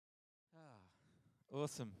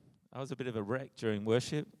Awesome. I was a bit of a wreck during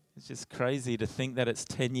worship. It's just crazy to think that it's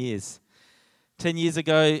 10 years. 10 years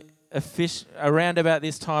ago, around about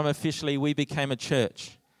this time, officially, we became a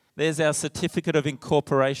church. There's our certificate of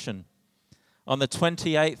incorporation. On the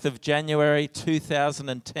 28th of January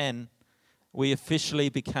 2010, we officially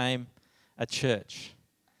became a church.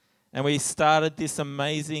 And we started this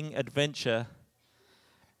amazing adventure,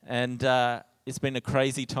 and it's been a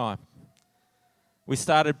crazy time. We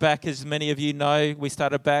started back, as many of you know, we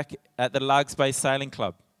started back at the Largs Bay Sailing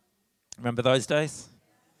Club. Remember those days?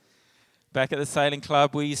 Back at the sailing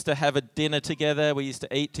club, we used to have a dinner together, we used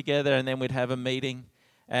to eat together, and then we'd have a meeting.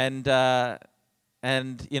 And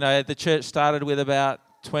you know, the church started with about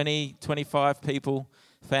 20, 25 people,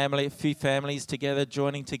 a few families together,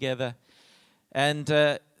 joining together.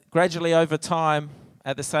 And gradually over time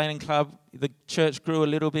at the sailing club, the church grew a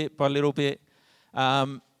little bit by little bit.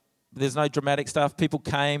 There's no dramatic stuff. People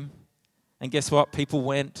came, and guess what? People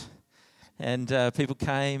went, and people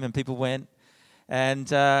came, and people went. And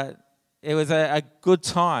it was a good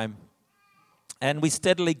time, and we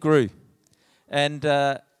steadily grew. And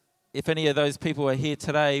if any of those people are here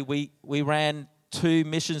today, we ran 2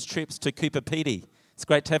 missions trips to Cooper Pedy. It's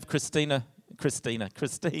great to have Christine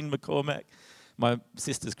McCormack. My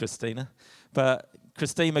sister's Christina. But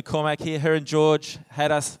Christine McCormack here, her and George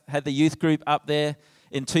had the youth group up there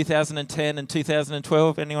in 2010 and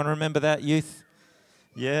 2012. Anyone remember that, youth?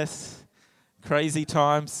 Yes. Crazy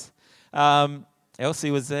times.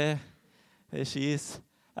 Elsie was there. There she is.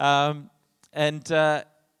 And it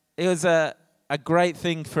was a great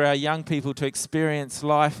thing for our young people to experience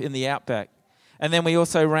life in the outback. And then we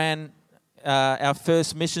also ran our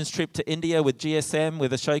first missions trip to India with GSM,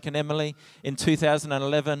 with Ashok and Emily in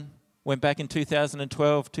 2011. Went back in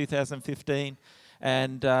 2012, 2015.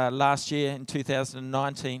 And last year in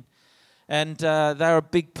 2019. And they were a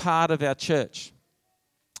big part of our church.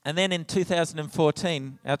 And then in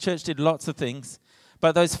 2014, our church did lots of things,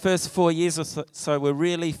 but those first 4 years or so were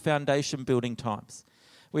really foundation building times.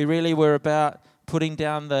 We really were about putting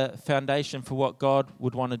down the foundation for what God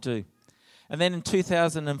would want to do. And then in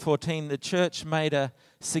 2014, the church made a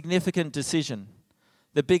significant decision,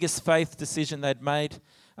 the biggest faith decision they'd made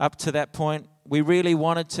up to that point. We really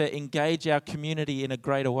wanted to engage our community in a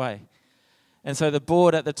greater way. And so the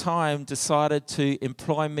board at the time decided to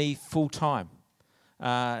employ me full-time.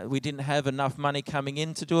 We didn't have enough money coming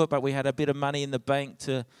in to do it, but we had a bit of money in the bank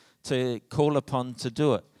to call upon to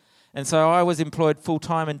do it. And so I was employed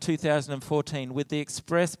full-time in 2014 with the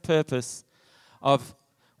express purpose of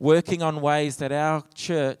working on ways that our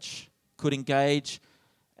church could engage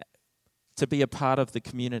to be a part of the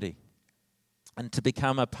community and to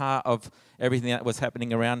become a part of everything that was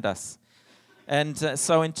happening around us. And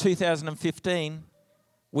so in 2015,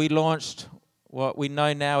 we launched what we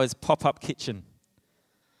know now as Pop-Up Kitchen.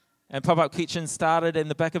 And Pop-Up Kitchen started in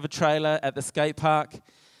the back of a trailer at the skate park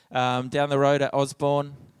down the road at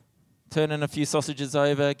Osborne, turning a few sausages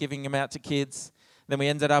over, giving them out to kids. Then we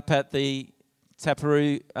ended up at the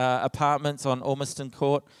Taparoo Apartments on Ormiston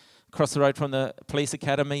Court, across the road from the police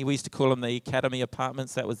academy. We used to call them the Academy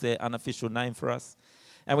Apartments. That was their unofficial name for us.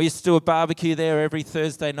 And we used to do a barbecue there every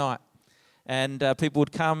Thursday night. And people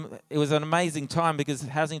would come. It was an amazing time because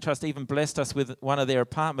Housing Trust even blessed us with one of their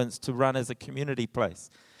apartments to run as a community place.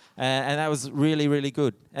 And that was really, really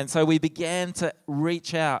good. And so we began to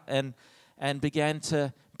reach out and began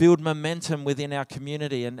to build momentum within our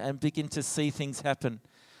community and begin to see things happen.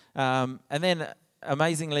 And then,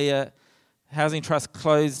 amazingly, Housing Trust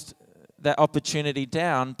closed that opportunity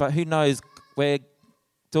down, but who knows, where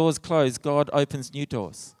doors close, God opens new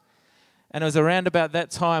doors. And it was around about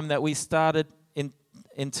that time that we started, in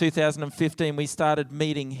 2015, we started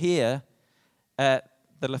meeting here at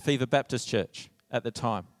the Lefevre Baptist Church at the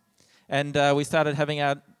time. And we started having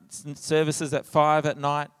our services at 5 at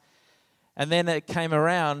night. And then it came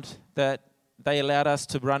around that they allowed us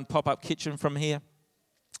to run Pop-Up Kitchen from here.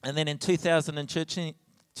 And then in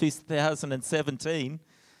 2017,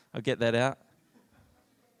 I'll get that out.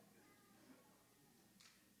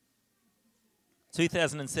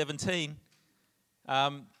 2017,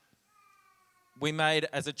 we made,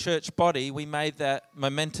 as a church body, we made that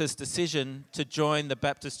momentous decision to join the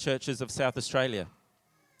Baptist churches of South Australia,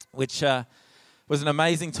 which was an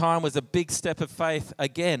amazing time, was a big step of faith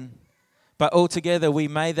again. But altogether, we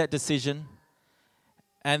made that decision.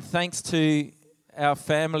 And thanks to our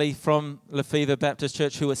family from Lefevre Baptist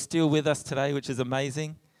Church who are still with us today, which is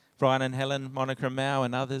amazing. Brian and Helen, Monica and Mao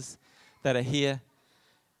and others that are here.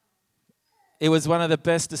 It was one of the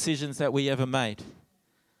best decisions that we ever made.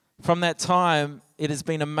 From that time, it has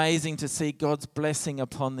been amazing to see God's blessing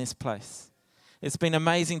upon this place. It's been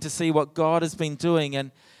amazing to see what God has been doing.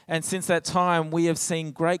 And since that time, we have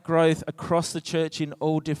seen great growth across the church in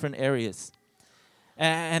all different areas.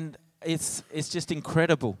 And it's just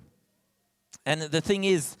incredible. And the thing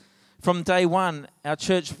is, from day one, our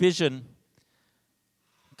church vision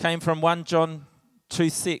came from 1 John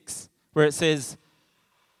 2:6, where it says,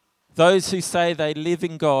 those who say they live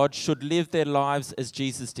in God should live their lives as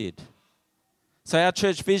Jesus did. So our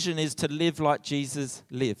church vision is to live like Jesus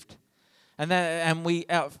lived. And we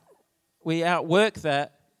outwork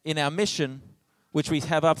that in our mission, which we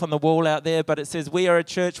have up on the wall out there, but it says we are a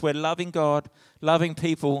church where loving God, loving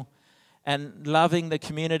people, and loving the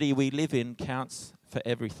community we live in counts for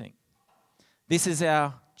everything. This is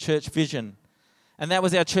our church vision. And that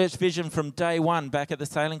was our church vision from day one back at the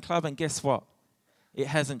Sailing Club. And guess what? It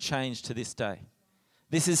hasn't changed to this day.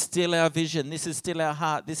 This is still our vision. This is still our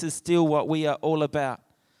heart. This is still what we are all about.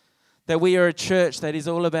 That we are a church that is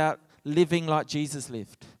all about living like Jesus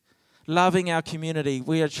lived. Loving our community.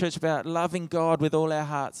 We are a church about loving God with all our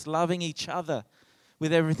hearts. Loving each other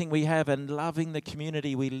with everything we have. And loving the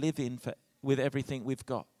community we live in with everything we've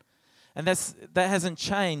got. And that hasn't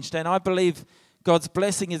changed. And I believe God's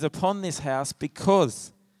blessing is upon this house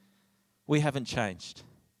because we haven't changed.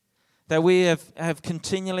 That we have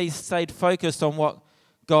continually stayed focused on what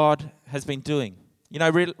God has been doing. You know,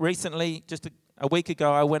 recently, just a week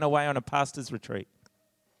ago, I went away on a pastor's retreat.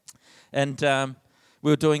 And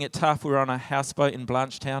we were doing it tough. We were on a houseboat in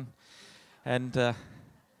Blanchetown. And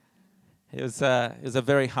it was a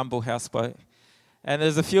very humble houseboat. And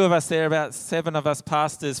there's a few of us there, about 7 of us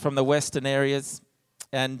pastors from the western areas.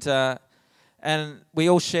 And we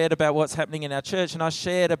all shared about what's happening in our church. And I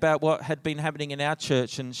shared about what had been happening in our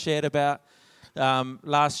church and shared about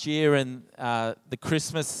last year and the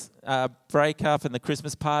Christmas breakup and the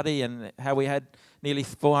Christmas party and how we had nearly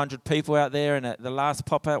 400 people out there. And at the last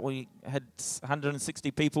pop-out, we had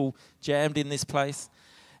 160 people jammed in this place.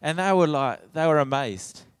 And they were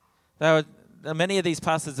amazed. Many of these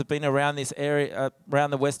pastors have been around this area,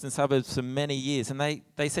 around the western suburbs for many years. And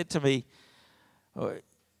they said to me,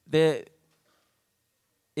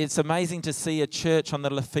 it's amazing to see a church on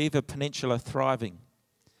the Lefevre Peninsula thriving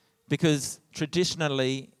because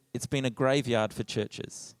traditionally it's been a graveyard for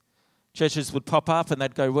churches. Churches would pop up and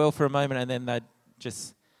they'd go well for a moment and then they'd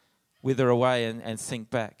just wither away and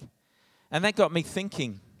sink back. And that got me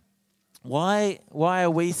thinking, why are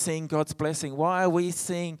we seeing God's blessing? Why are we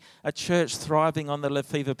seeing a church thriving on the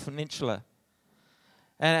Lefevre Peninsula?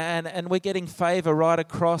 And we're getting favour right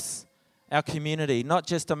across our community, not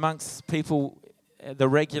just amongst people, the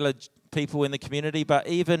regular people in the community, but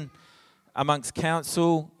even amongst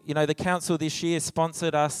council. You know, the council this year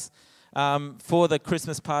sponsored us for the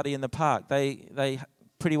Christmas party in the park. They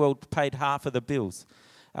pretty well paid half of the bills.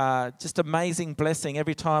 Just amazing blessing.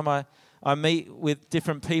 Every time I meet with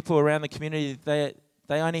different people around the community, they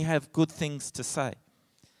only have good things to say.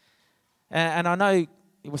 And I know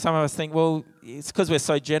some of us think, well, it's because we're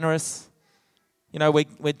so generous. You know,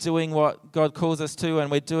 we're doing what God calls us to,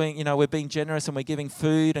 and we're being generous and we're giving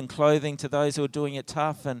food and clothing to those who are doing it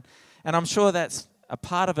tough. And I'm sure that's a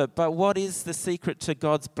part of it. But what is the secret to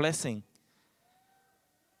God's blessing?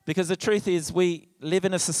 Because the truth is we live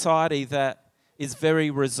in a society that is very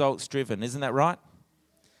results driven. Isn't that right?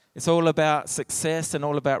 It's all about success and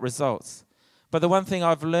all about results. But the one thing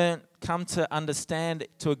I've come to understand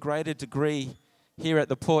to a greater degree here at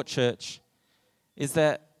the Port Church is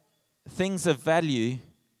that things of value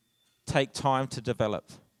take time to develop.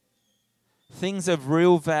 Things of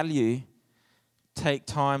real value take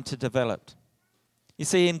time to develop. You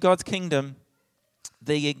see, in God's kingdom,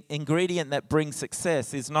 the ingredient that brings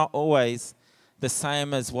success is not always the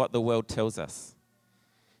same as what the world tells us.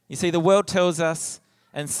 You see, the world tells us,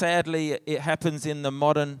 and sadly it happens in the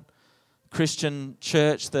modern Christian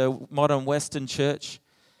church, the modern Western church,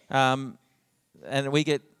 and we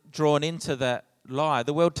get drawn into that lie.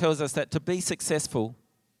 The world tells us that to be successful,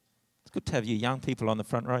 it's good to have you young people on the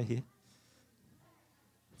front row here.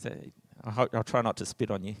 So I'll try not to spit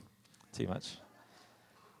on you too much.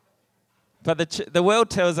 But the world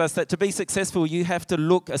tells us that to be successful, you have to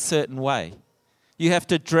look a certain way. You have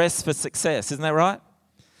to dress for success. Isn't that right?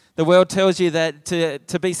 The world tells you that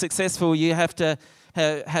to be successful, you have to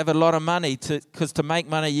have a lot of money, because to make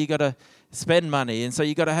money, you got to spend money. And so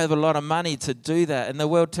you got to have a lot of money to do that. And the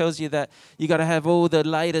world tells you that you got to have all the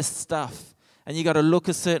latest stuff. And you got to look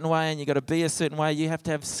a certain way and you got to be a certain way. You have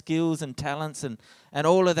to have skills and talents and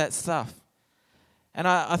all of that stuff. And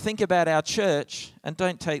I think about our church, and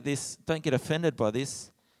don't get offended by this,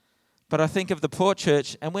 but I think of the Port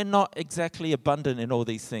Church, and we're not exactly abundant in all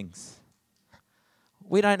these things.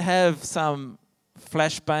 We don't have some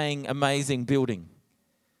flashbang, amazing building.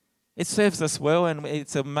 It serves us well, and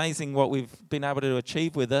it's amazing what we've been able to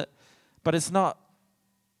achieve with it, but it's not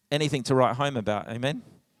anything to write home about, amen?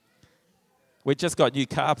 We just got new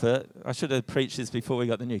carpet. I should have preached this before we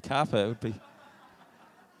got the new carpet. It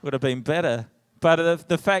would have been better. But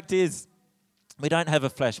the fact is, we don't have a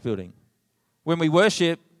flash building. When we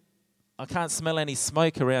worship, I can't smell any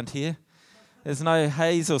smoke around here. There's no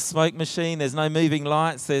haze or smoke machine. There's no moving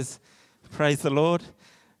lights. Praise the Lord.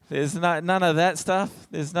 There's none of that stuff.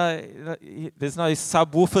 There's no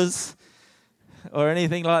subwoofers or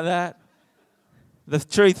anything like that. The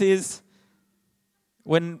truth is,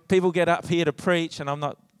 when people get up here to preach, and I'm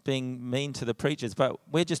not being mean to the preachers, but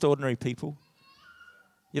we're just ordinary people.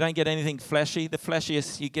 You don't get anything flashy. The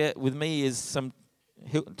flashiest you get with me is some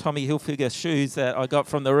Tommy Hilfiger shoes that I got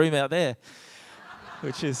from the room out there,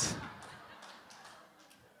 which is,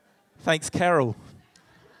 thanks, Carol.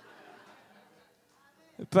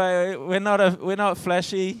 But we're not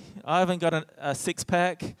flashy. I haven't got a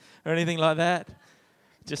six-pack or anything like that,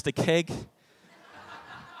 just a keg.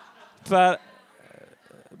 But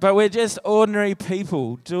we're just ordinary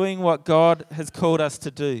people doing what God has called us to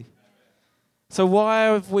do. So why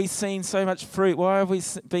have we seen so much fruit? Why have we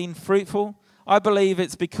been fruitful? I believe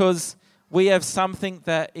it's because we have something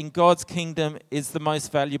that in God's kingdom is the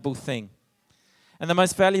most valuable thing. And the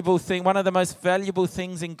most valuable thing, one of the most valuable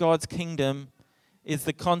things in God's kingdom is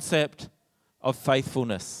the concept of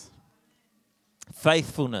faithfulness.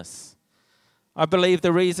 Faithfulness. I believe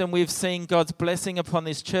the reason we've seen God's blessing upon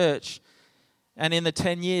this church and in the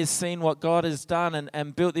 10 years seen what God has done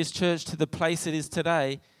and built this church to the place it is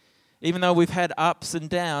today, even though we've had ups and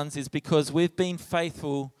downs, is because we've been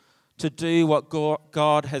faithful to do what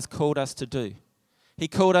God has called us to do. He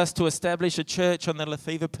called us to establish a church on the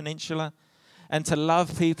Lefevre Peninsula and to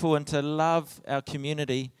love people and to love our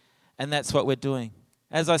community, and that's what we're doing.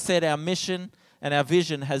 As I said, our mission and our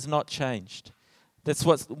vision has not changed. That's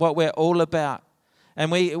what we're all about. And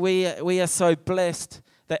we are so blessed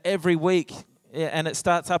that every week, and it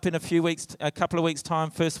starts up in a couple of weeks' time,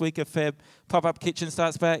 first week of Feb, Pop-Up Kitchen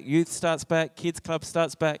starts back, Youth starts back, Kids Club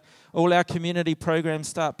starts back, all our community programs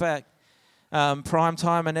start back, Prime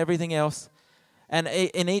Time and everything else. And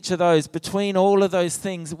in each of those, between all of those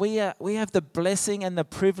things, we have the blessing and the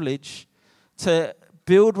privilege to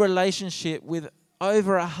build relationship with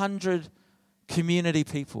over 100 community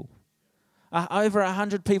people. Over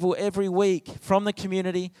 100 people every week from the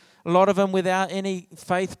community, a lot of them without any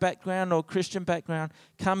faith background or Christian background,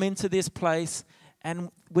 come into this place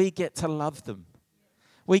and we get to love them.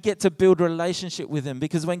 We get to build relationship with them,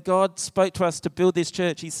 because when God spoke to us to build this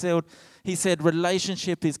church, He said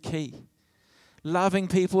relationship is key. Loving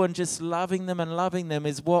people and just loving them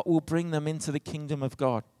is what will bring them into the kingdom of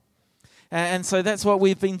God. And so that's what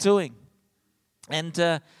we've been doing. And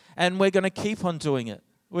we're going to keep on doing it.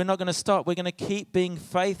 We're not going to stop. We're going to keep being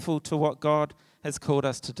faithful to what God has called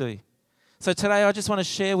us to do. So today I just want to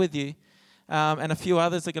share with you, and a few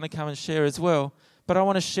others are going to come and share as well, but I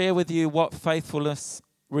want to share with you what faithfulness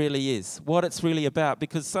really is, what it's really about,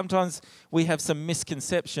 because sometimes we have some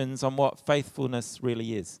misconceptions on what faithfulness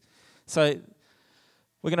really is. So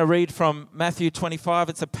we're going to read from Matthew 25.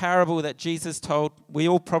 It's a parable that Jesus told. We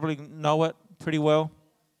all probably know it pretty well.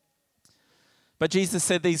 But Jesus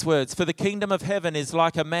said these words, "For the kingdom of heaven is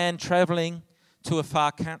like a man traveling to a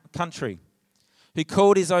far country, who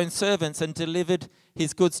called his own servants and delivered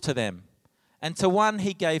his goods to them. And to one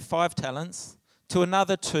he gave 5 talents, to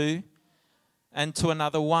another 2, and to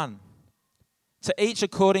another 1, to each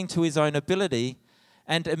according to his own ability,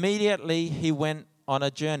 and immediately he went on a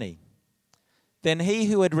journey. Then he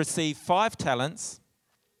who had received 5 talents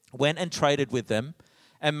went and traded with them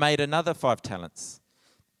and made another 5 talents.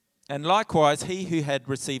 And likewise, he who had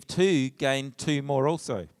received 2 gained 2 more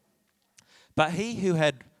also. But he who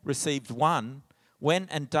had received 1 went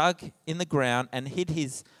and dug in the ground and hid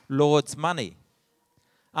his Lord's money.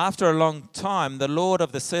 After a long time, the Lord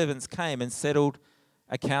of the servants came and settled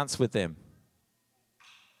accounts with them.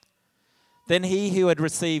 Then he who had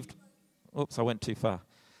received... Oops, I went too far.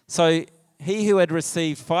 So he who had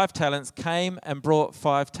received 5 talents came and brought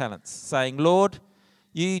 5 talents, saying, Lord,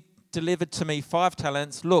 you delivered to me 5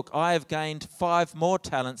 talents. Look, I have gained 5 more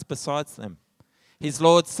talents besides them. His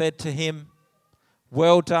Lord said to him,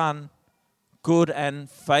 Well done, good and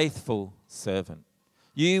faithful servant.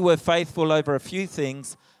 You were faithful over a few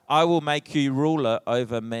things. I will make you ruler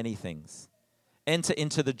over many things. Enter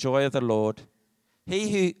into the joy of the Lord.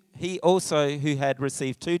 He also who had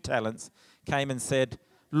received 2 talents came and said,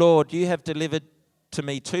 Lord, you have delivered to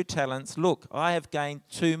me 2 talents. Look, I have gained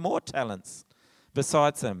 2 more talents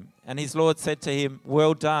besides them. And his Lord said to him,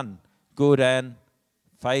 Well done, good and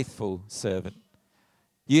faithful servant.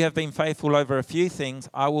 You have been faithful over a few things.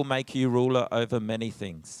 I will make you ruler over many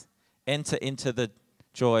things. Enter into the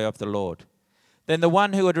joy of the Lord. Then the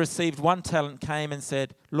one who had received 1 talent came and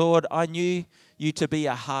said, Lord, I knew you to be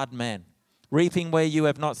a hard man, reaping where you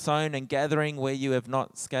have not sown and gathering where you have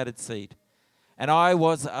not scattered seed. And I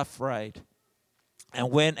was afraid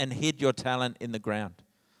and went and hid your talent in the ground.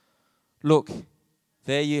 Look,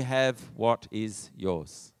 there you have what is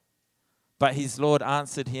yours. But his Lord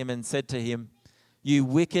answered him and said to him, You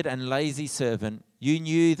wicked and lazy servant, you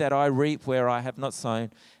knew that I reap where I have not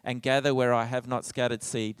sown and gather where I have not scattered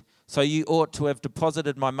seed. So you ought to have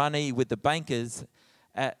deposited my money with the bankers,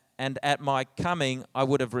 and at my coming I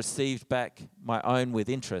would have received back my own with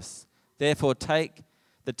interest. Therefore take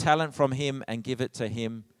the talent from him and give it to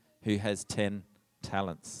him who has 10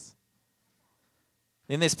 talents.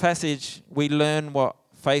 In this passage, we learn what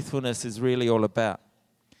faithfulness is really all about.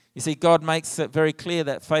 You see, God makes it very clear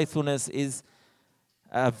that faithfulness is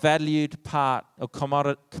a valued part or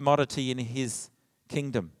commodity in his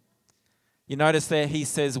kingdom. You notice there he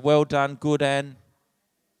says, well done, good and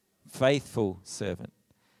faithful servant.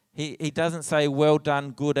 He doesn't say, well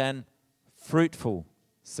done, good and fruitful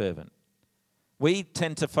servant. We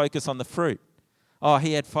tend to focus on the fruit. Oh,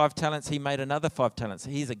 he had 5 talents, he made another 5 talents.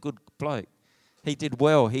 He's a good bloke. He did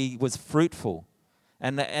well, he was fruitful.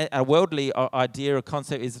 And a worldly idea or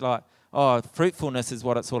concept is like, oh, fruitfulness is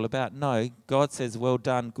what it's all about. No, God says, well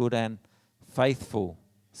done, good and faithful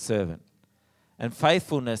servant. And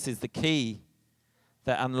faithfulness is the key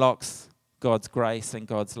that unlocks God's grace and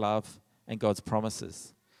God's love and God's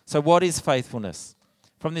promises. So what is faithfulness?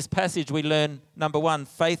 From this passage we learn, number 1,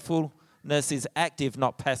 faithfulness is active,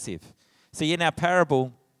 not passive. See, in our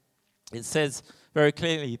parable, it says very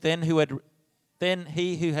clearly, then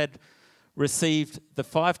he who had received the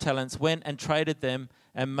 5 talents went and traded them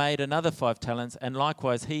and made another 5 talents, and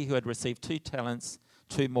likewise he who had received 2 talents,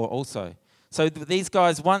 2 more also. So these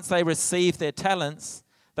guys, once they received their talents,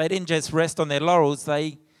 they didn't just rest on their laurels,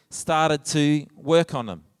 they started to work on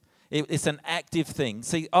them. It's an active thing.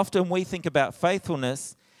 See, often we think about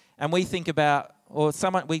faithfulness and we think about,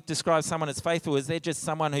 we describe someone as faithful as they're just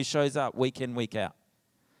someone who shows up week in, week out.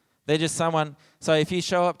 They're just someone, so if you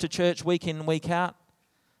show up to church week in, week out,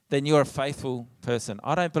 then you're a faithful person.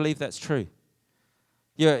 I don't believe that's true.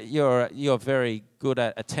 You're very good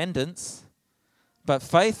at attendance, but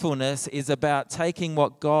faithfulness is about taking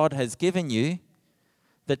what God has given you,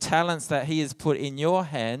 the talents that he has put in your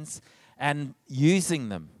hands, and using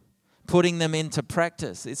them, putting them into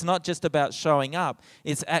practice. It's not just about showing up.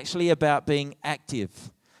 It's actually about being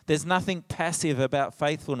active. There's nothing passive about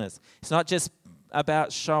faithfulness. It's not just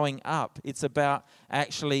about showing up. It's about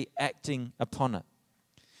actually acting upon it.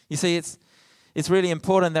 You see, it's really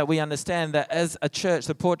important that we understand that as a church,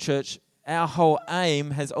 the Port Church, our whole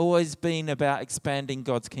aim has always been about expanding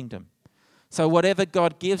God's kingdom. So whatever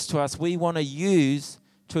God gives to us, we want to use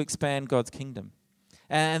to expand God's kingdom.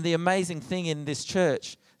 And the amazing thing in this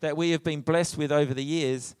church that we have been blessed with over the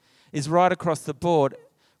years is right across the board,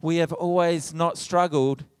 we have always not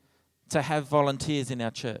struggled to have volunteers in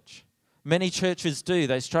our church. Many churches do.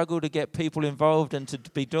 They struggle to get people involved and to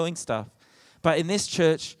be doing stuff. But in this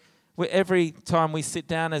church, every time we sit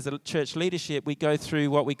down as a church leadership, we go through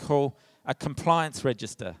what we call a compliance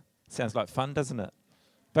register. Sounds like fun, doesn't it?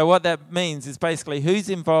 But what that means is basically who's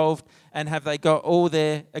involved and have they got all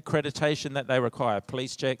their accreditation that they require,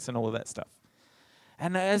 police checks and all of that stuff.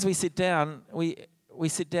 And as we sit down, we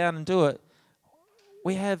sit down and do it.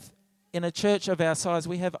 We have, in a church of our size,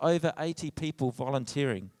 we have over 80 people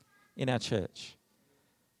volunteering in our church.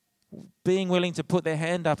 Being willing to put their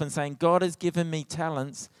hand up and saying, God has given me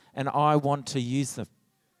talents and I want to use them.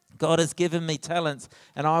 God has given me talents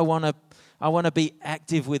and I want to be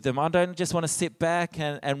active with them. I don't just want to sit back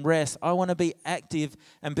and rest. I want to be active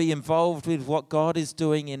and be involved with what God is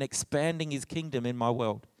doing in expanding his kingdom in my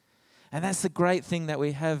world. And that's the great thing that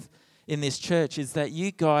we have in this church, is that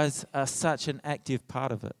you guys are such an active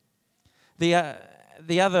part of it.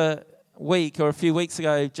 The other week or a few weeks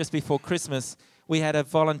ago, just before Christmas, we had a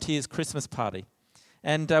volunteers Christmas party.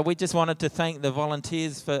 And we just wanted to thank the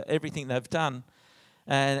volunteers for everything they've done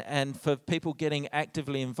and for people getting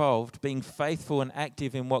actively involved, being faithful and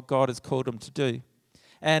active in what God has called them to do.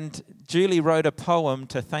 And Julie wrote a poem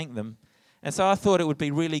to thank them. And so I thought it would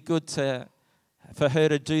be really good for her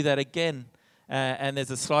to do that again. And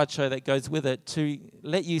there's a slideshow that goes with it to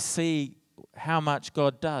let you see how much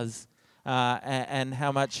God does and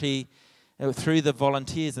how much he, through the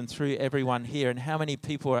volunteers and through everyone here, and how many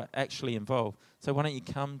people are actually involved. So why don't you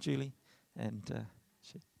come, Julie? And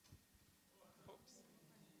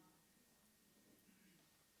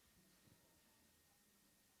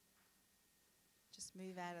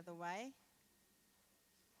move out of the way.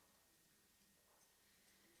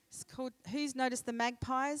 It's called, who's noticed the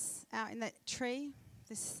magpies out in that tree?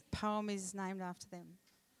 This poem is named after them.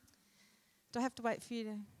 Do I have to wait for you to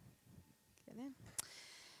get there?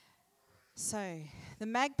 So, the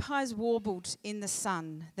magpies warbled in the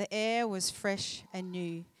sun. The air was fresh and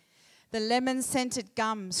new. The lemon-scented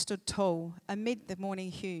gum stood tall amid the morning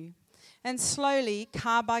hue. And slowly,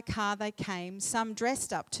 car by car they came, some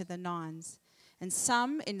dressed up to the nines, and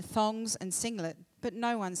some in thongs and singlet, but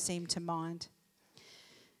no one seemed to mind.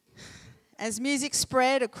 As music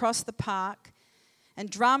spread across the park and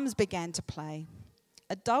drums began to play,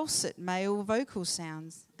 a dulcet male vocal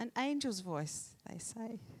sounds, an angel's voice, they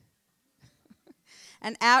say.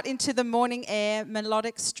 And out into the morning air,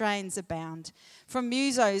 melodic strains abound from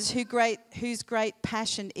musos whose great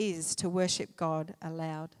passion is to worship God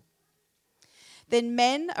aloud. Then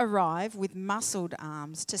men arrive with muscled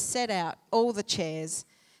arms to set out all the chairs.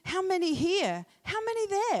 How many here? How many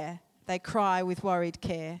there? They cry with worried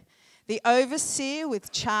care. The overseer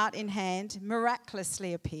with chart in hand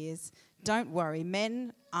miraculously appears. Don't worry,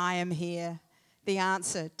 men, I am here. The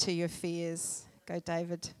answer to your fears. Go,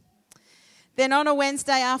 David. Then on a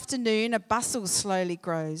Wednesday afternoon, a bustle slowly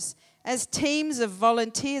grows. As teams of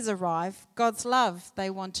volunteers arrive, God's love they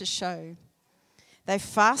want to show. They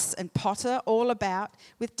fuss and potter all about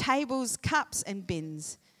with tables, cups and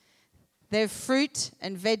bins. They've fruit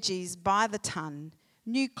and veggies by the ton,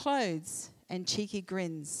 new clothes and cheeky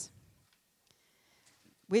grins.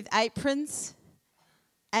 With aprons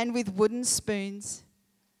and with wooden spoons,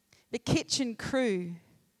 the kitchen crew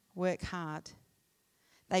work hard.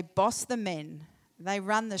 They boss the men, they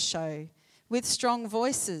run the show. With strong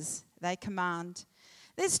voices, they command.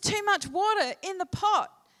 There's too much water in the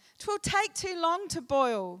pot. 'Twill take too long to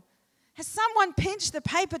boil. Has someone pinched the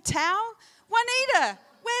paper towel? Juanita,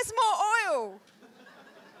 where's more oil?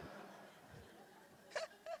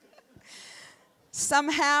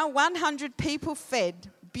 Somehow 100 people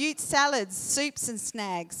fed, butte salads, soups and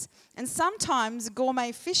snags. And sometimes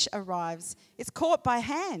gourmet fish arrives. It's caught by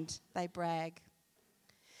hand, they brag.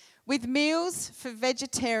 With meals for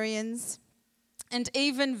vegetarians and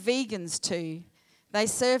even vegans too. They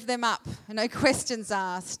serve them up, no questions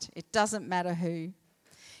asked. It doesn't matter who.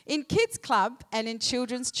 In kids' club and in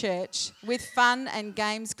children's church, with fun and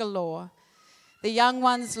games galore, the young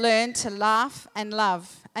ones learn to laugh and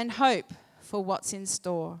love and hope for what's in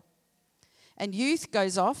store. And youth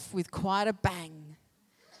goes off with quite a bang.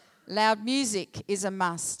 Loud music is a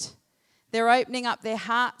must. They're opening up their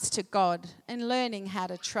hearts to God and learning how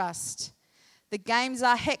to trust. The games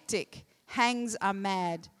are hectic, hangs are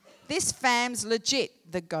mad. This fam's legit,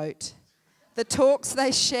 the goat. The talks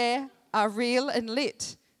they share are real and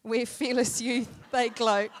lit. We're fearless youth, they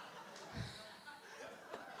gloat.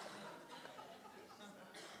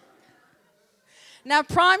 Now,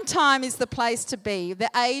 prime time is the place to be, the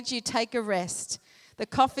age you take a rest. The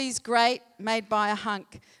coffee's great, made by a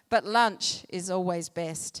hunk, but lunch is always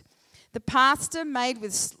best. The pasta, made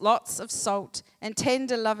with lots of salt and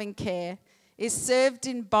tender loving care, is served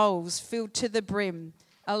in bowls filled to the brim,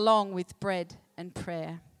 along with bread and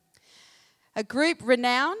prayer. A group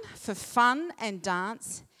renowned for fun and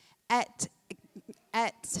dance at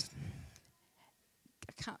I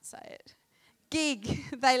can't say it, gig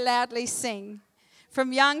they loudly sing.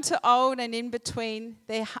 From young to old and in between,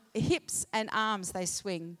 their hips and arms they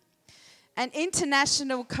swing. An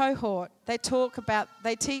international cohort, they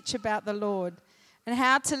teach about the Lord and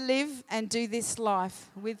how to live and do this life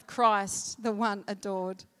with Christ, the one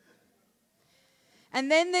adored. And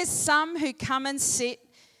then there's some who come and sit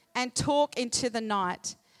and talk into the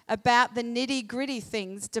night about the nitty-gritty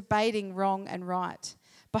things, debating wrong and right.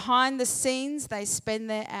 Behind the scenes, they spend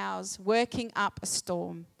their hours working up a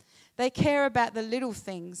storm. They care about the little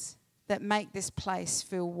things that make this place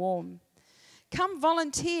feel warm. Come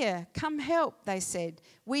volunteer, come help, they said.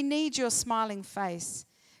 We need your smiling face.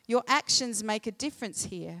 Your actions make a difference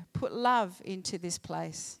here. Put love into this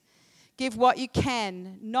place. Give what you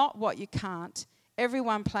can, not what you can't.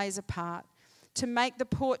 Everyone plays a part to make the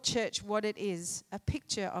Port Church what it is, a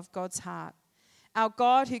picture of God's heart. Our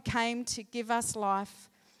God who came to give us life,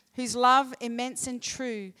 whose love immense and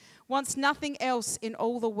true, wants nothing else in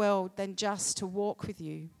all the world than just to walk with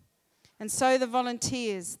you. And so the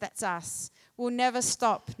volunteers, that's us, will never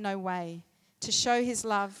stop, no way, to show his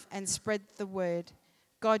love and spread the word.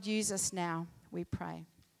 God, use us now, we pray.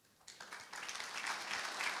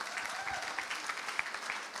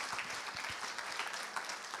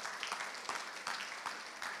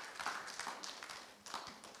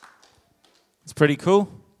 It's pretty cool.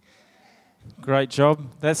 Great job.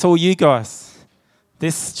 That's all you guys.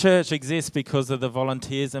 This church exists because of the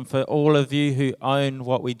volunteers and for all of you who own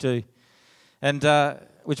what we do. And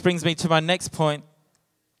which brings me to my next point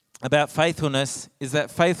about faithfulness, is that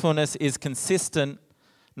faithfulness is consistent,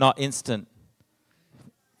 not instant.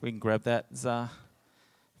 We can grab that, Zah.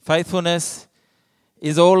 Faithfulness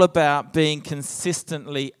is all about being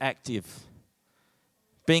consistently active.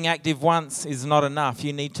 Being active once is not enough.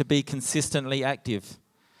 You need to be consistently active.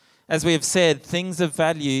 As we have said, things of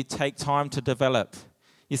value take time to develop.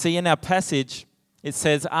 You see, in our passage, it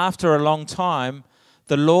says, after a long time,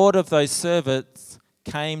 the Lord of those servants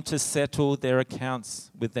came to settle their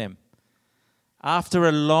accounts with them. After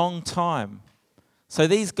a long time. So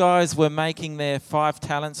these guys were making their 5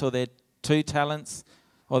 talents or their 2 talents,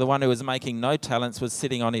 or the one who was making no talents was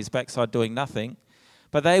sitting on his backside doing nothing.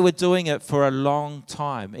 But they were doing it for a long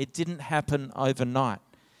time. It didn't happen overnight.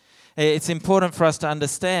 It's important for us to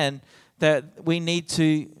understand that we need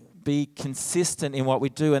to be consistent in what we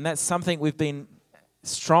do. And that's something we've been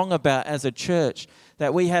strong about as a church,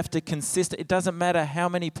 that we have to it doesn't matter how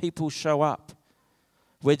many people show up.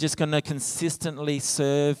 We're just going to consistently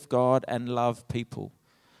serve God and love people.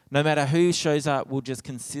 No matter who shows up, we'll just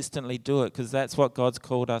consistently do it because that's what God's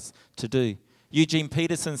called us to do. Eugene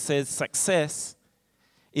Peterson says success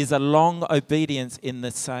is a long obedience in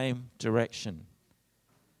the same direction.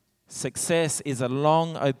 Success is a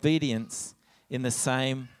long obedience in the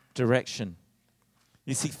same direction.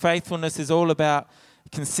 You see, faithfulness is all about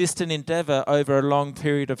consistent endeavor over a long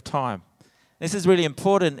period of time. This is really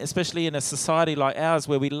important, especially in a society like ours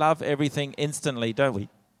where we love everything instantly, don't we?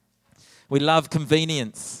 We love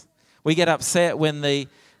convenience. We get upset when the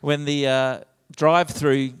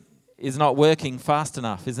drive-through is not working fast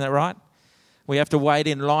enough, isn't that right? We have to wait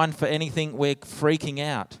in line for anything, we're freaking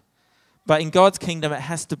out. But in God's kingdom, it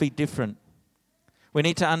has to be different. We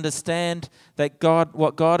need to understand that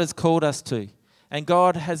what God has called us to. And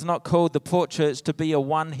God has not called the Port Church to be a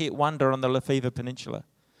one-hit wonder on the Lefevre Peninsula.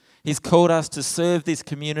 He's called us to serve this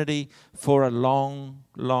community for a long,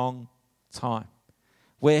 long time.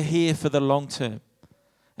 We're here for the long term.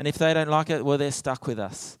 And if they don't like it, well, they're stuck with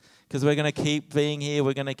us. Because we're going to keep being here,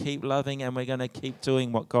 we're going to keep loving, and we're going to keep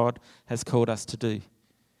doing what God has called us to do.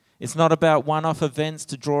 It's not about one-off events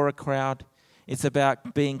to draw a crowd. It's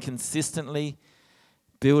about being consistently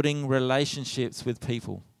building relationships with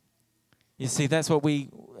people. You see, that's what we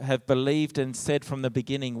have believed and said from the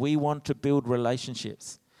beginning. We want to build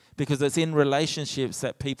relationships because it's in relationships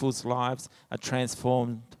that people's lives are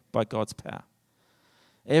transformed by God's power.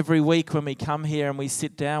 Every week when we come here and we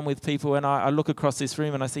sit down with people, and I look across this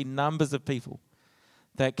room and I see numbers of people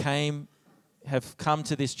that have come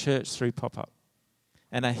to this church through pop-up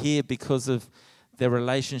and are here because of the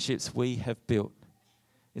relationships we have built.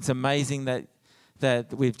 It's amazing that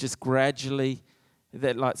we've just gradually,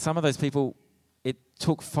 that like some of those people, it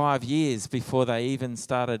took 5 years before they even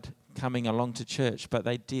started coming along to church, but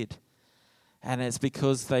they did. And it's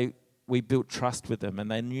because we built trust with them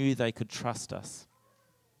and they knew they could trust us.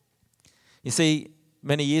 You see,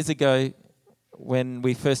 many years ago, when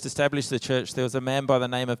we first established the church, there was a man by the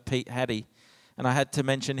name of Pete Hattie. And I had to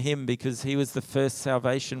mention him because he was the first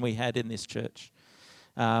salvation we had in this church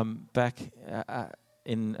back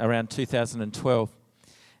in around 2012.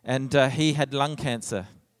 And he had lung cancer.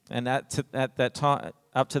 And at that time,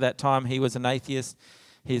 up to that time, he was an atheist.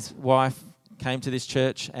 His wife came to this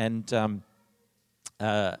church, and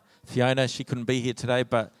Fiona, she couldn't be here today,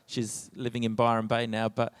 but she's living in Byron Bay now.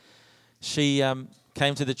 But she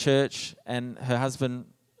came to the church, and her husband,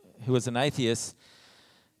 who was an atheist,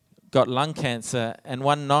 got lung cancer. And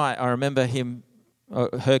one night, I remember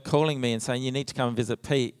her calling me and saying, "You need to come and visit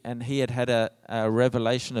Pete." And he had a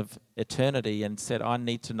revelation of eternity and said, "I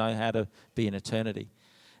need to know how to be in eternity."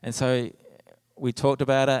 And so we talked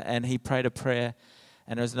about it, and he prayed a prayer,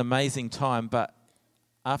 and it was an amazing time. But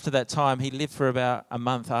after that time, he lived for about a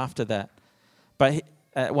month after that. But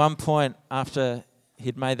at one point, after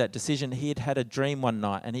he'd made that decision, he had had a dream one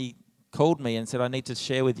night, and he called me and said, "I need to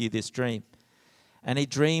share with you this dream." And he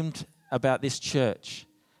dreamed about this church,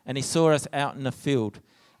 and he saw us out in the field,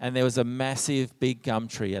 and there was a massive big gum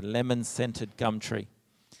tree, a lemon-scented gum tree.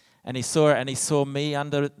 And he saw it, and he saw me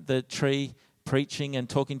under the tree preaching and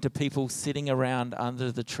talking to people sitting around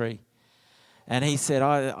under the tree. And he said,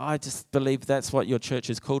 I just believe that's what your church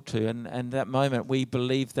is called to. And that moment, we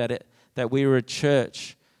believed that we were a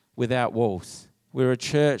church without walls. We're a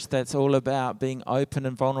church that's all about being open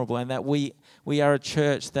and vulnerable, and that we are a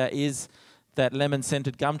church that is that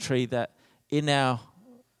lemon-scented gum tree, that in our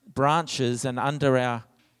branches and under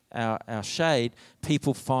our shade,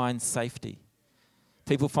 people find safety.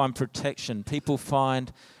 People find protection. People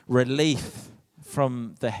find relief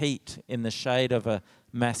from the heat in the shade of a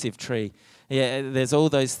massive tree. Yeah, there's all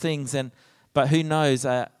those things, but who knows,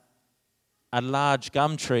 a large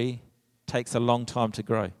gum tree takes a long time to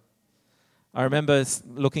grow. I remember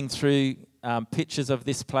looking through pictures of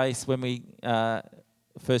this place when we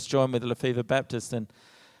first joined with Lefevre Baptist, and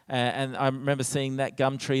I remember seeing that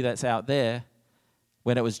gum tree that's out there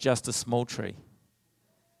when it was just a small tree.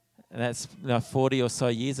 And that's 40 or so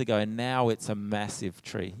years ago, and now it's a massive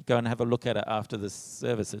tree. Go and have a look at it after the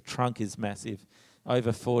service. The trunk is massive,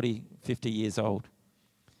 over 40, 50 years old.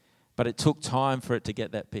 But it took time for it to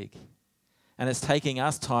get that big. And it's taking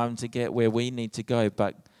us time to get where we need to go.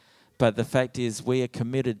 But the fact is, we are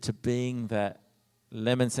committed to being that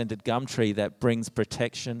lemon-scented gum tree that brings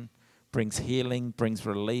protection, brings healing, brings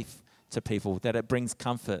relief to people, that it brings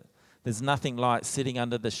comfort. There's nothing like sitting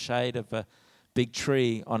under the shade of a big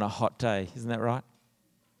tree on a hot day. Isn't that right?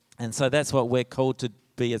 And so that's what we're called to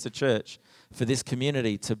be as a church, for this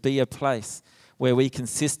community, to be a place where we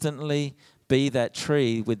consistently be that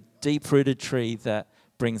tree, with deep-rooted tree that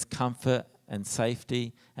brings comfort and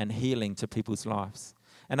safety and healing to people's lives.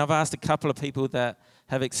 And I've asked a couple of people that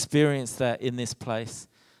have experienced that in this place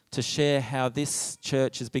to share how this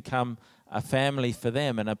church has become a family for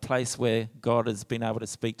them and a place where God has been able to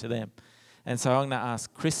speak to them. And so I'm going to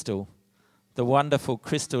ask Crystal, the wonderful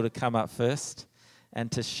Crystal, to come up first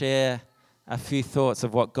and to share a few thoughts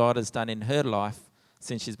of what God has done in her life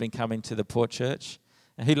since she's been coming to the Port Church.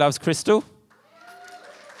 And who loves Crystal?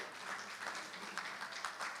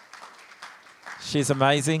 She's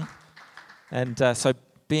amazing. And so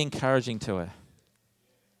be encouraging to her.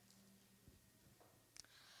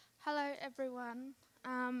 Hello, everyone.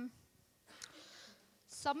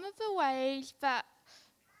 Some of the ways that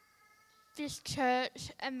this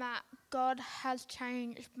church and that God has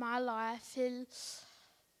changed my life is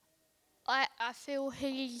I feel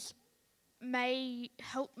He's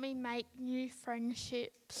helped me make new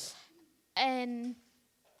friendships. And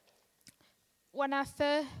when I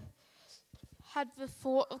first had the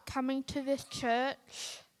thought of coming to this church,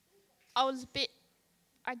 I was a bit,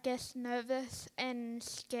 I guess, nervous and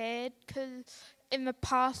scared, because in the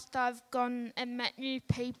past I've gone and met new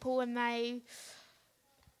people and they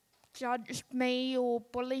judged me or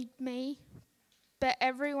bullied me. But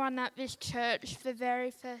everyone at this church the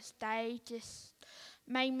very first day just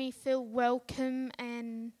made me feel welcome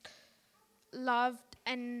and loved,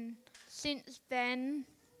 and since then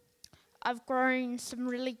I've grown some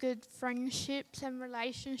really good friendships and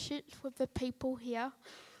relationships with the people here.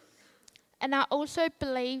 And I also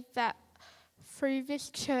believe that through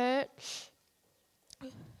this church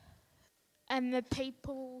and the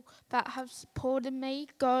people that have supported me,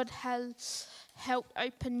 God has helped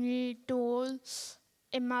open new doors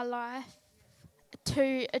in my life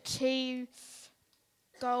to achieve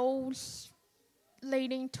goals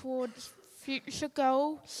leading towards future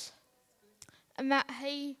goals, and that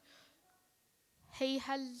He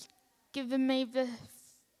has given me the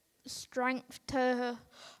strength to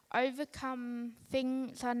overcome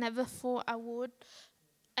things I never thought I would.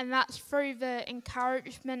 And that's through the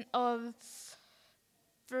encouragement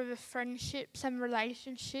through the friendships and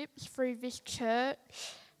relationships through this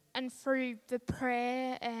church, and through the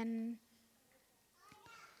prayer and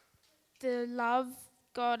the love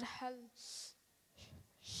God has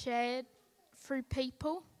shared through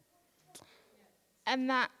people. And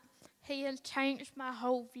that He has changed my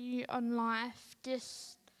whole view on life,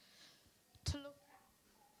 just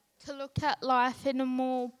to look at life in a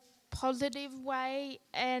more positive way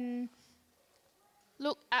and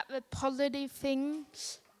look at the positive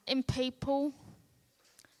things in people,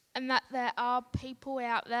 and that there are people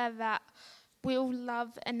out there that will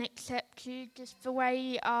love and accept you just the way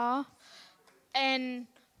you are, and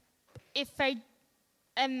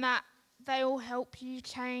that they will help you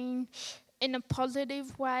change in a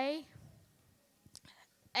positive way,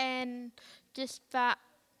 and just that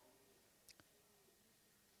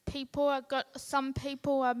some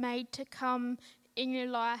people are made to come in your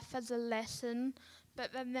life as a lesson,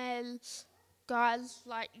 but then there's guys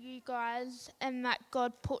like you guys, and that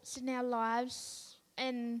God puts in our lives,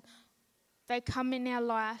 and they come in our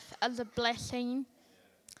life as a blessing,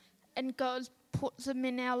 and God puts them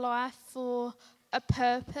in our life for a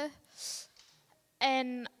purpose.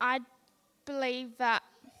 And I believe that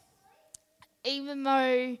even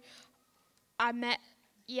though I met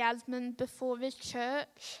Yasmin before this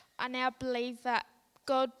church, I now believe that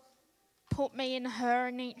God put me and her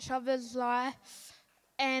in each other's life,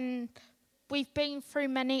 and we've been through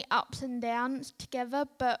many ups and downs together,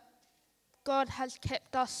 but God has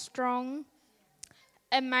kept us strong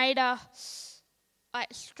and made us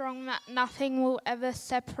strong, that nothing will ever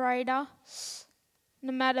separate us.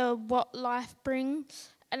 no matter what life brings.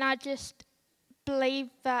 And I just believe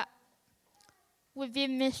that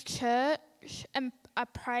within this church, and I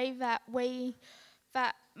pray that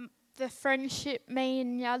the friendship me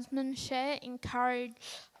and Yasmin share encourage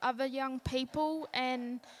other young people,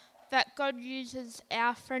 and that God uses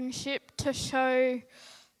our friendship to show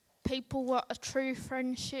people what a true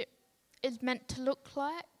friendship is meant to look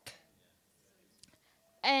like.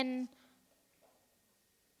 And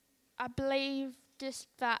I believe just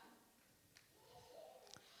that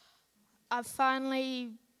I've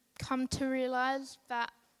finally come to realise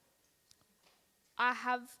that I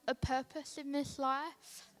have a purpose in this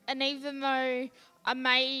life, and even though I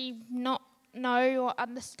may not know or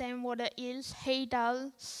understand what it is, He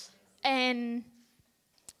does, and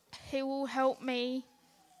He will help me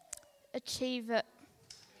achieve it.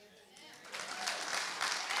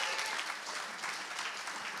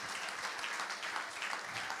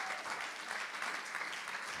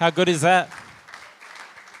 How good is that?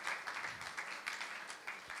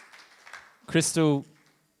 Crystal,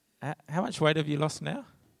 how much weight have you lost now?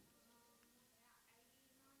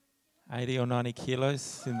 80 or 90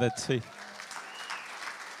 kilos in the two.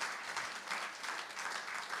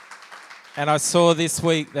 And I saw this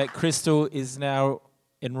week that Crystal is now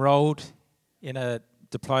enrolled in a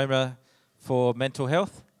diploma for mental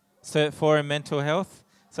health, Cert 4 in mental health.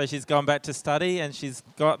 So she's gone back to study and she's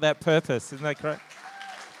got that purpose. Isn't that correct?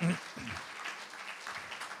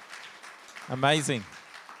 Amazing.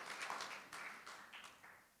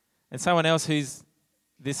 And someone else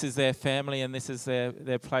this is their family and this is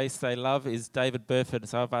their place they love is David Burford.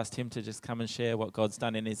 So I've asked him to just come and share what God's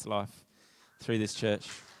done in his life through this church.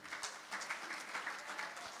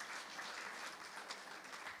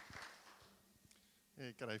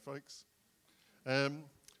 Yeah, g'day folks.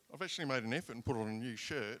 I've actually made an effort and put on a new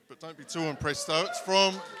shirt, but don't be too impressed though. It's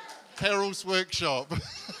from Carol's workshop.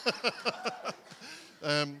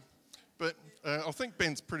 But I think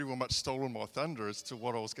Ben's pretty well much stolen my thunder as to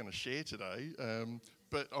what I was going to share today.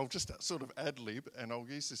 But I'll just sort of ad-lib, and I'll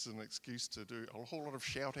use this as an excuse to do a whole lot of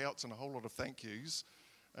shout-outs and a whole lot of thank yous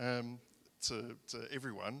to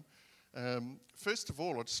everyone. First of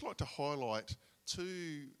all, I'd just like to highlight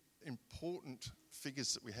two important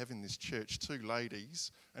figures that we have in this church, two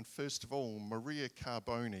ladies, and first of all, Maria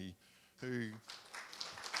Carbone,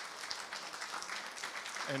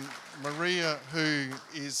 and Maria, who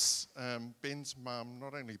is Ben's mum,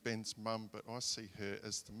 not only Ben's mum, but I see her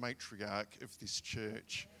as the matriarch of this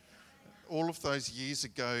church. All of those years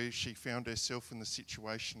ago, she found herself in the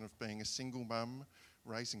situation of being a single mum,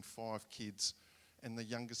 raising 5 kids, and the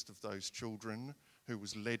youngest of those children, who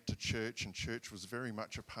was led to church, and church was very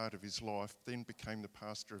much a part of his life, then became the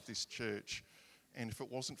pastor of this church. And if it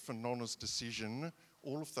wasn't for Nonna's decision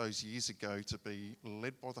all of those years ago to be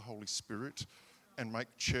led by the Holy Spirit and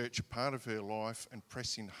make church a part of her life and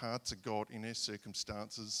press in hard to God in her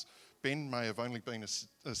circumstances, Ben may have only been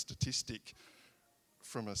a statistic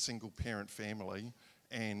from a single parent family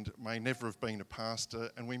and may never have been a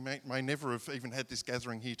pastor, and we may never have even had this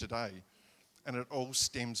gathering here today. And it all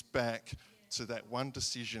stems back to that one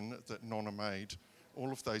decision that Nonna made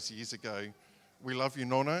all of those years ago. We love you,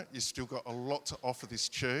 Nonna. You've still got a lot to offer this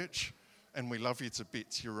church, and we love you to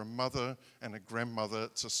bits. You're a mother and a grandmother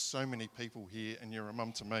to so many people here, and you're a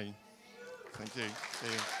mum to me. Thank you.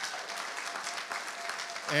 Yeah.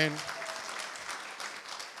 And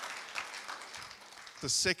the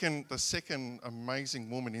second amazing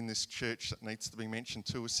woman in this church that needs to be mentioned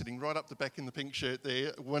too is sitting right up the back in the pink shirt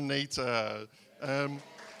there, Juanita.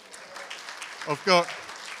 I've got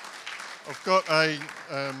a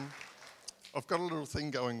little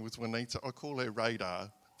thing going with Juanita. I call her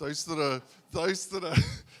Radar. Those that are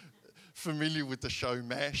familiar with the show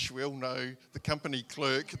MASH, we all know the company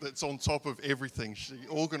clerk that's on top of everything. She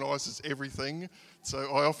organises everything.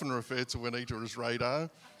 So I often refer to Juanita as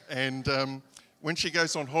Radar. And when she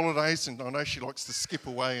goes on holidays, and I know she likes to skip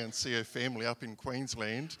away and see her family up in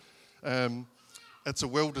Queensland, it's a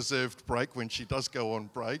well-deserved break when she does go on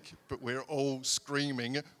break, but we're all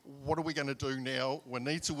screaming, what are we going to do now?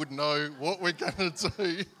 Juanita would know what we're going to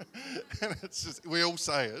do. And it's just, we all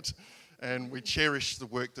say it, and we cherish the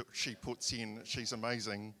work that she puts in. She's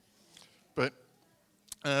amazing. But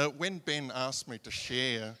when Ben asked me to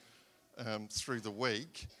share through the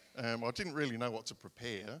week, I didn't really know what to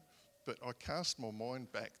prepare, but I cast my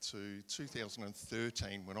mind back to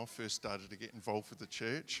 2013 when I first started to get involved with the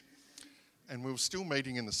church. And we were still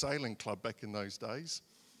meeting in the sailing club back in those days.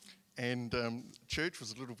 And church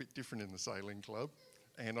was a little bit different in the sailing club.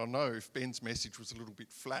 And I know if Ben's message was a little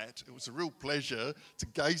bit flat, it was a real pleasure to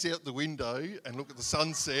gaze out the window and look at the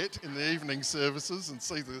sunset in the evening services and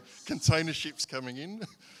see the container ships coming in.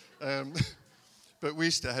 But we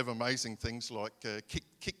used to have amazing things like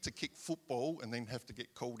kick-to-kick football and then have to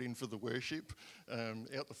get called in for the worship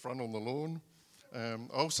out the front on the lawn. I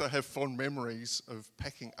also have fond memories of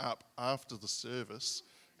packing up after the service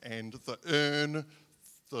and the urn,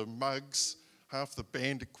 the mugs, half the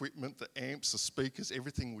band equipment, the amps, the speakers,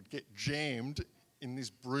 everything would get jammed in this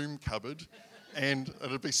broom cupboard. And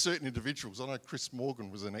it'd be certain individuals. I know Chris Morgan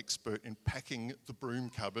was an expert in packing the broom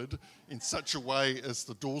cupboard in such a way as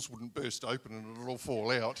the doors wouldn't burst open and it'd all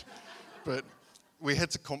fall out. But we had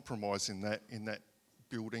to compromise in that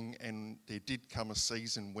building, and there did come a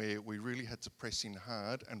season where we really had to press in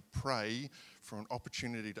hard and pray for an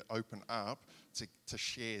opportunity to open up to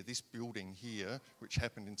share this building here, which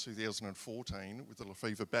happened in 2014 with the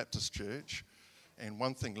Lefevre Baptist Church. And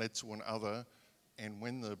one thing led to another, and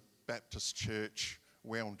when the Baptist Church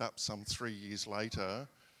wound up some 3 years later,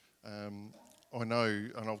 I know,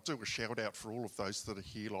 and I'll do a shout out for all of those that are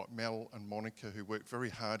here, like Mel and Monica, who worked very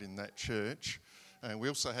hard in that church. And we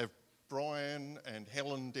also have Brian and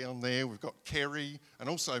Helen down there. We've got Kerry and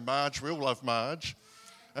also Marge. We all love Marge.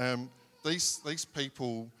 These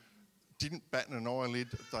people didn't batten an eyelid.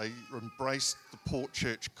 They embraced the Port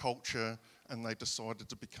Church culture and they decided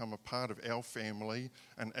to become a part of our family.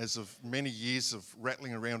 And as of many years of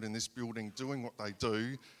rattling around in this building doing what they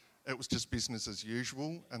do, it was just business as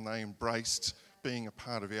usual, and they embraced being a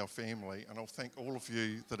part of our family. And I'll thank all of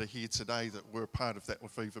you that are here today that were a part of that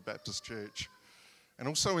Lefevre Baptist Church. And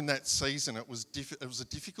also in that season, it was a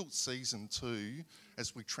difficult season too,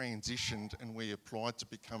 as we transitioned and we applied to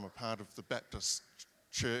become a part of the Baptist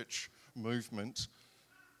Church movement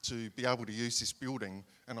to be able to use this building.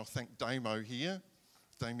 And I thank Damo here,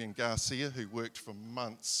 Damien Garcia, who worked for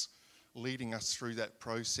months leading us through that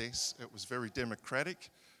process. It was very democratic.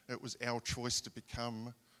 It was our choice to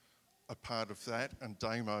become a part of that, and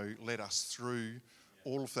Damo led us through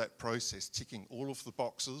all of that process, ticking all of the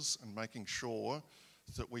boxes and making sure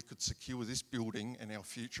that we could secure this building and our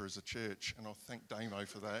future as a church. And I thank Damo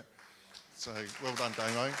for that. So well done,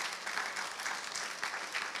 Damo.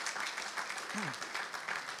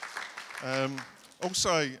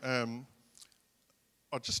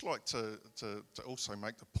 I'd just like to also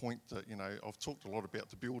make the point that, you know, I've talked a lot about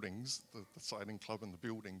the buildings, the sailing club and the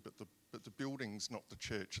building, but the building's not the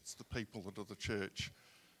church, it's the people that are the church.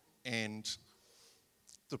 And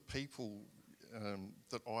the people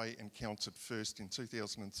that I encountered first in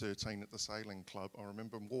 2013 at the sailing club, I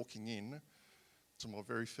remember walking in to my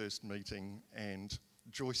very first meeting, and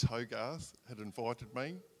Joyce Hogarth had invited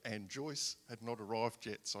me, and Joyce had not arrived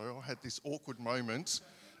yet. So I had this awkward moment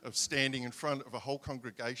of standing in front of a whole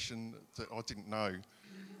congregation that I didn't know.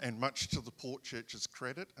 And much to the Port Church's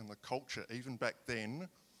credit and the culture, even back then,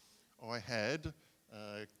 I had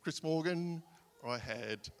Chris Morgan, I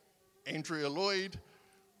had Andrea Lloyd,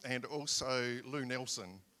 and also Lou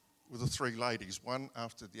Nelson, with the three ladies, one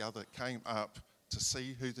after the other, came up to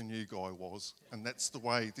see who the new guy was. And that's the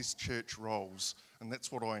way this church rolls, and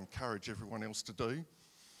that's what I encourage everyone else to do.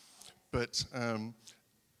 But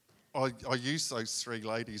I use those three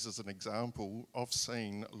ladies as an example. I've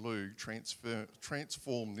seen Lou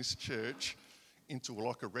transform this church into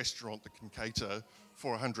like a restaurant that can cater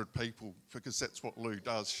for 100 people, because that's what Lou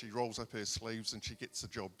does. She rolls up her sleeves and she gets the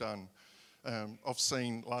job done. I've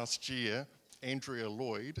seen last year Andrea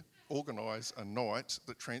Lloyd organise a night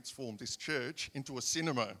that transformed this church into a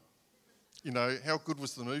cinema. You know, how good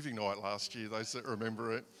was the movie night last year, those that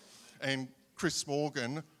remember it? And Chris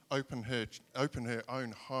Morgan open her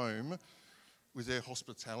own home with her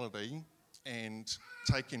hospitality and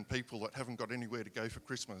take in people that haven't got anywhere to go for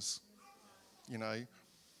Christmas, you know.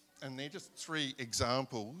 And they're just three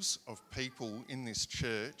examples of people in this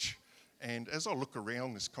church. And as I look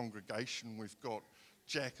around this congregation, we've got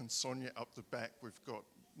Jack and Sonia up the back, we've got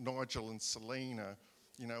Nigel and Selena,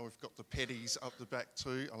 you know, we've got the Petties up the back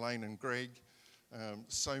too, Elaine and Greg,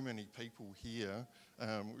 so many people here.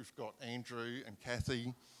 We've got Andrew and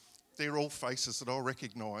Kathy. They're all faces that I'll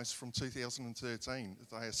recognise from 2013.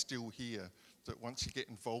 They are still here, that once you get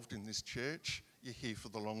involved in this church, you're here for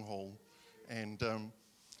the long haul. And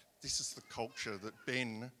this is the culture that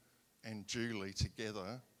Ben and Julie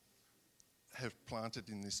together have planted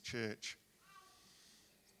in this church.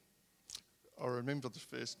 I remember the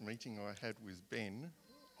first meeting I had with Ben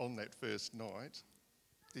on that first night.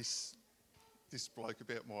 This bloke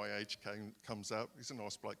about my age comes up. He's a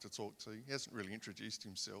nice bloke to talk to. He hasn't really introduced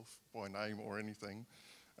himself by name or anything.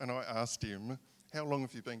 And I asked him, how long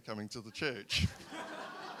have you been coming to the church?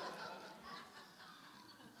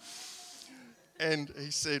 And he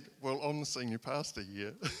said, well, I'm the senior pastor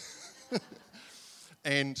here.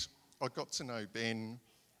 And I got to know Ben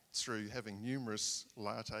through having numerous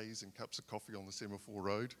lattes and cups of coffee on the Semaphore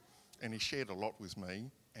Road. And he shared a lot with me.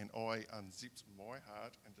 And I unzipped my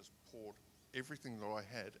heart and just poured everything that I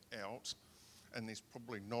had out. And there's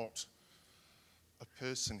probably not a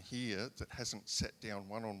person here that hasn't sat down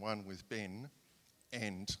one-on-one with Ben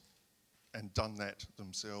and done that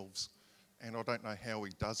themselves. And I don't know how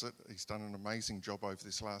he does it. He's done an amazing job over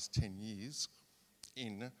this last 10 years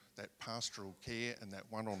in that pastoral care and that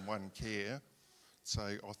one-on-one care. So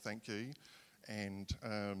I thank you. And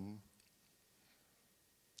I'm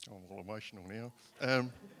all emotional now.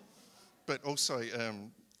 But also,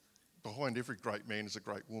 behind every great man is a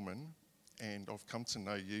great woman. And I've come to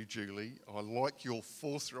know you, Julie. I like your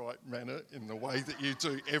forthright manner in the way that you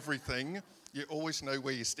do everything. You always know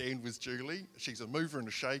where you stand with Julie. She's a mover and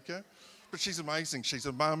a shaker. But she's amazing. She's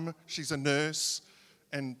a mum, she's a nurse,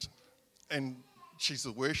 and she's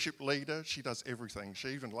a worship leader. She does everything. She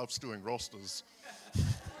even loves doing rosters.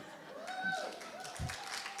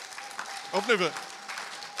 I've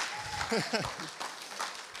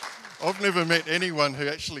never met anyone who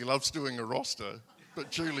actually loves doing a roster,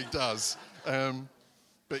 but Julie does.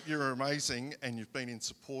 But you're amazing, and you've been in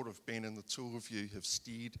support of Ben, and the two of you have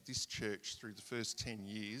steered this church through the first 10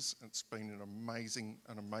 years. It's been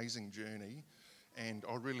an amazing journey, and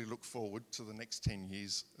I really look forward to the next 10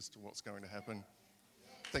 years as to what's going to happen.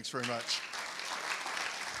 Thanks very much.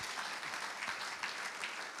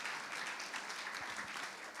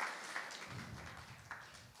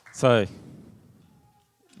 So,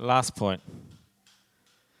 last point.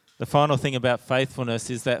 The final thing about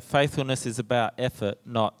faithfulness is that faithfulness is about effort,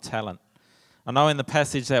 not talent. I know in the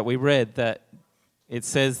passage that we read that it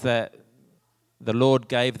says that the Lord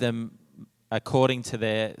gave them according to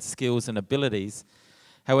their skills and abilities.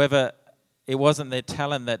 However, it wasn't their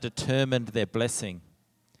talent that determined their blessing.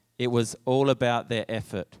 It was all about their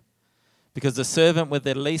effort. Because the servant with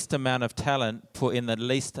the least amount of talent put in the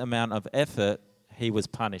least amount of effort, he was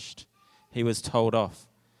punished. He was told off.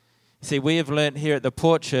 See, we have learnt here at the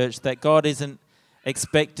Port Church that God isn't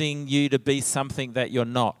expecting you to be something that you're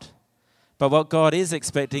not. But what God is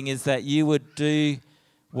expecting is that you would do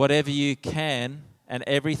whatever you can and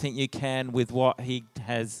everything you can with what He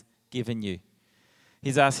has given you.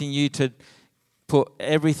 He's asking you to put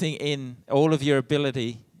everything in, all of your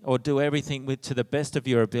ability, or do everything to the best of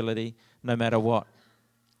your ability, no matter what.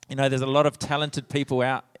 You know, there's a lot of talented people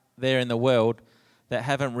out there in the world that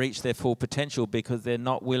haven't reached their full potential because they're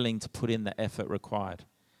not willing to put in the effort required.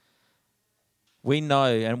 We know,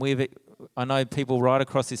 and I know people right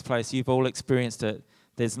across this place, you've all experienced it,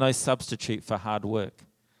 there's no substitute for hard work.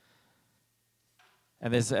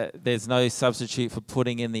 And there's no substitute for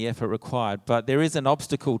putting in the effort required. But there is an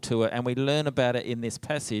obstacle to it, and we learn about it in this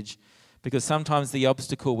passage, because sometimes the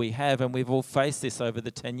obstacle we have, and we've all faced this over the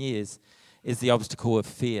 10 years, is the obstacle of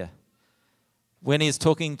fear. When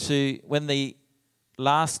the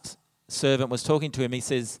last servant was talking to him, he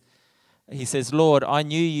says, Lord, I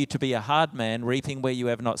knew you to be a hard man, reaping where you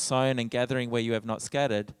have not sown and gathering where you have not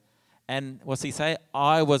scattered. And what's he say?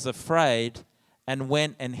 I was afraid and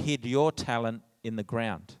went and hid your talent in the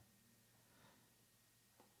ground.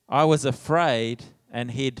 I was afraid and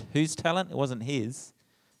hid whose talent? It wasn't his,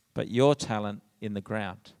 but your talent in the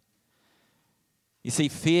ground. You see,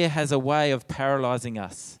 fear has a way of paralyzing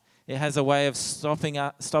us. It has a way of stopping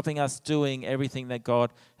us doing everything that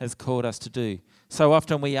God has called us to do. So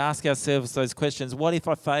often we ask ourselves those questions, what if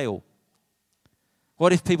I fail?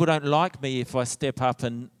 What if people don't like me if I step up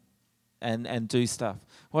and do stuff?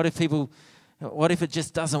 What if it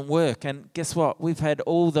just doesn't work? And guess what? We've had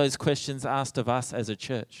all those questions asked of us as a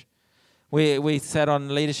church. We sat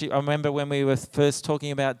on leadership. I remember when we were first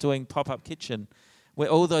talking about doing pop-up kitchen, where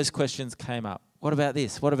all those questions came up. What about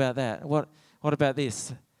this? What about that? What about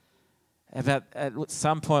this? At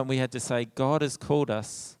some point we had to say, God has called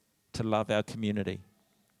us to love our community.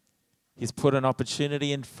 He's put an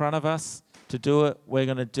opportunity in front of us to do it. We're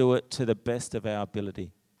going to do it to the best of our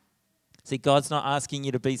ability. See, God's not asking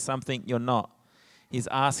you to be something you're not. He's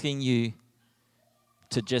asking you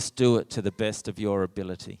to just do it to the best of your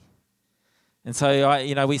ability. And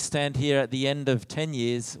so, we stand here at the end of 10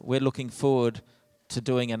 years. We're looking forward to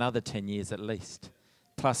doing another 10 years at least.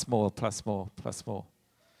 Plus more, plus more, plus more.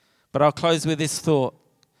 But I'll close with this thought,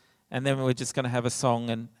 and then we're just going to have a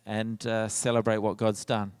song and celebrate what God's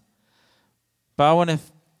done. But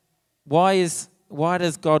why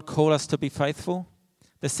does God call us to be faithful?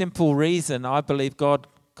 The simple reason I believe God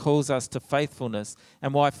calls us to faithfulness,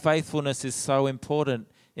 and why faithfulness is so important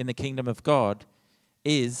in the kingdom of God,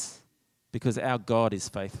 is because our God is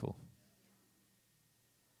faithful.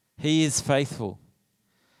 He is faithful.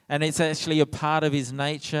 And it's actually a part of his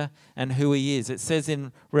nature and who he is. It says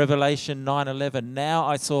in Revelation 9:11, "Now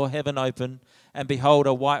I saw heaven open, and behold,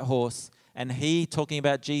 a white horse, and he," talking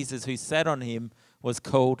about Jesus, "who sat on him, was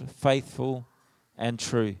called Faithful and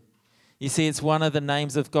True." You see, it's one of the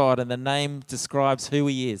names of God, and the name describes who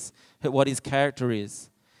he is, what his character is.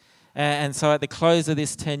 And so at the close of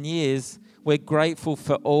this 10 years, we're grateful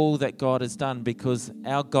for all that God has done, because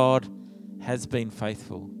our God has been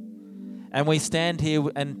faithful. And we stand here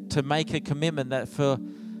and to make a commitment that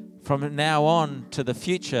from now on to the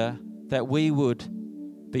future, that we would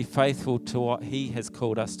be faithful to what he has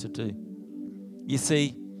called us to do. You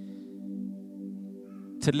see,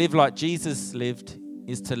 to live like Jesus lived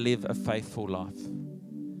is to live a faithful life,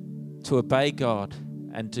 to obey God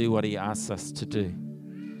and do what he asks us to do.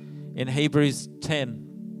 In Hebrews 10,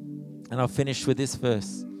 and I'll finish with this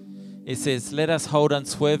verse, it says, "Let us hold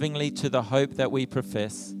unswervingly to the hope that we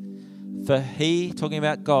profess. For he," talking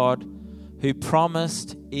about God, "who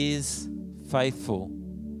promised is faithful.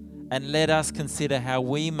 And let us consider how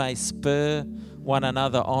we may spur one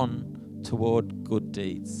another on toward good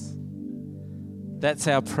deeds." That's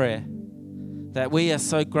our prayer. That we are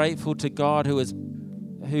so grateful to God who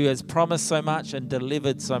has promised so much and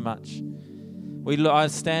delivered so much. I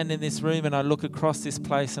stand in this room and I look across this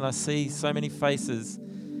place and I see so many faces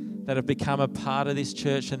that have become a part of this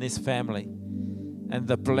church and this family, and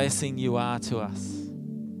the blessing you are to us.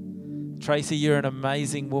 Tracy, you're an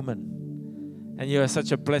amazing woman, and you are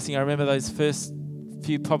such a blessing. I remember those first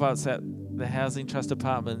few pop-ups at the Housing Trust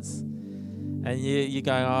Apartments, and you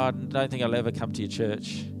go, "Oh, I don't think I'll ever come to your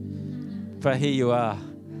church." But here you are,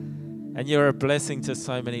 and you're a blessing to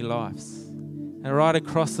so many lives. And right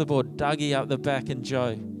across the board, Dougie up the back and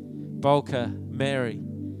Joe, Bolka, Mary,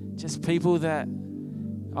 just people that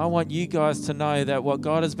I want you guys to know that what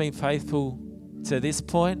God has been faithful to this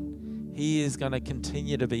point, he is going to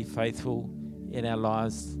continue to be faithful in our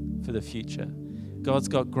lives for the future. God's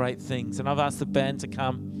got great things. And I've asked the band to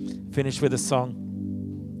come finish with a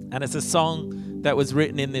song. And it's a song that was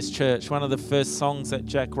written in this church, one of the first songs that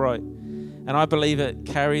Jack wrote. And I believe it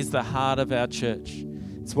carries the heart of our church.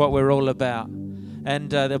 It's what we're all about. And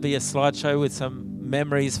there'll be a slideshow with some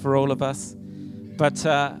memories for all of us. But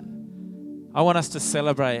I want us to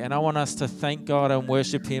celebrate, and I want us to thank God and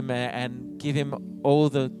worship him and give him all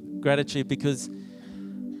the gratitude, because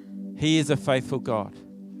he is a faithful God.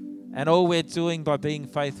 And all we're doing by being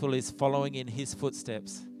faithful is following in his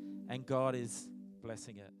footsteps, and God is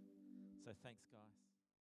blessing it.